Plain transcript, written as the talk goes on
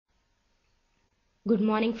Good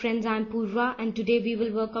morning friends, I am Purva and today we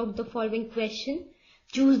will work out the following question.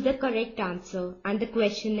 Choose the correct answer, and the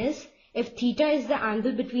question is, if theta is the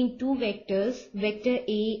angle between two vectors, vector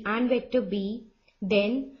A and vector B,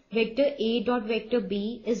 then vector A dot vector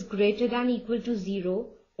B is greater than equal to 0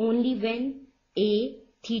 only when A,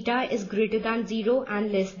 theta is greater than 0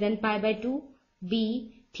 and less than pi by 2,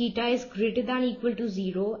 B, theta is greater than equal to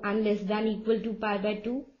 0 and less than equal to pi by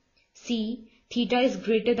 2, C, theta is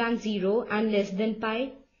greater than 0 and less than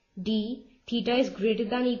pi. D, theta is greater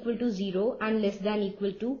than equal to 0 and less than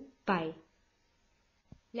equal to pi.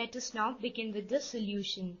 Let us now begin with the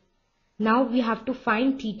solution. Now we have to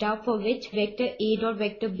find theta for which vector A dot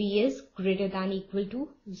vector B is greater than equal to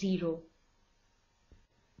 0.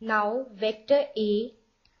 Now vector A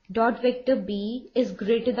dot vector B is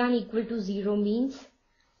greater than equal to 0 means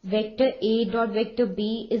vector A dot vector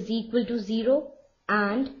B is equal to 0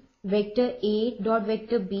 and vector A dot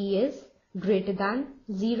vector B is greater than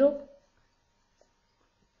 0.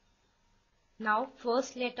 Now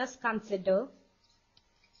first let us consider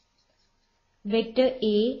vector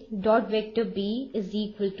A dot vector B is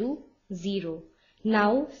equal to 0.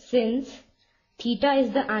 Now since theta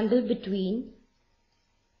is the angle between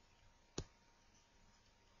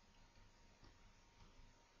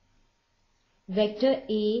vector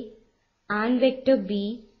A and vector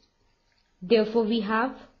B, therefore we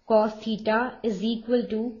have cos theta is equal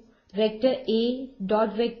to vector A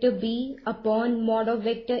dot vector B upon mod of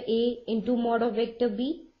vector A into mod of vector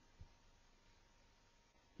B.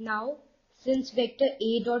 Now, since vector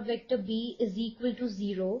A dot vector B is equal to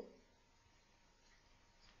 0,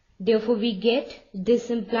 therefore we get this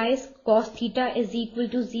implies cos theta is equal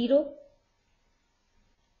to 0.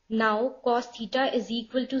 Now, cos theta is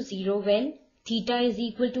equal to 0 when theta is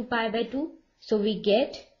equal to pi by 2. So we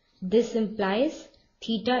get this implies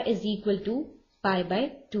theta is equal to pi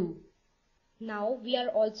by 2. Now we are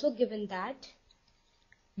also given that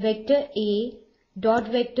vector A dot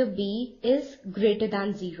vector B is greater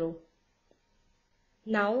than 0.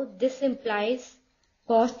 Now this implies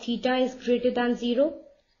cos theta is greater than 0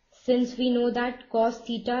 since we know that cos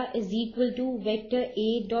theta is equal to vector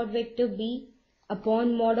A dot vector B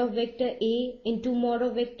upon mod of vector A into mod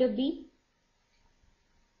of vector B.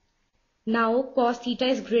 Now cos theta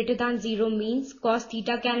is greater than 0 means cos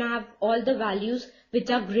theta can have all the values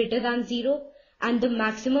which are greater than 0 and the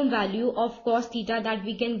maximum value of cos theta that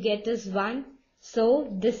we can get is 1. So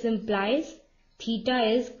this implies theta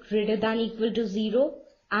is greater than equal to 0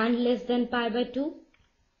 and less than pi by 2.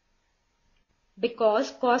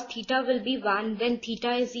 Because cos theta will be 1 when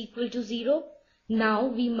theta is equal to 0. Now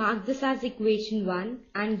we mark this as equation 1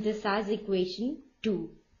 and this as equation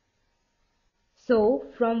 2. So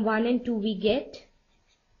from 1 and 2 we get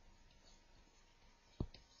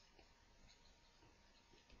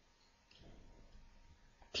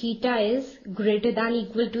theta is greater than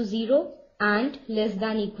equal to 0 and less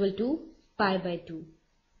than equal to pi by 2.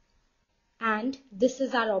 And this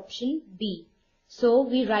is our option B. So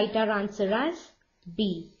we write our answer as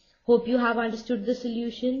B. Hope you have understood the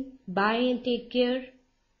solution. Bye and take care.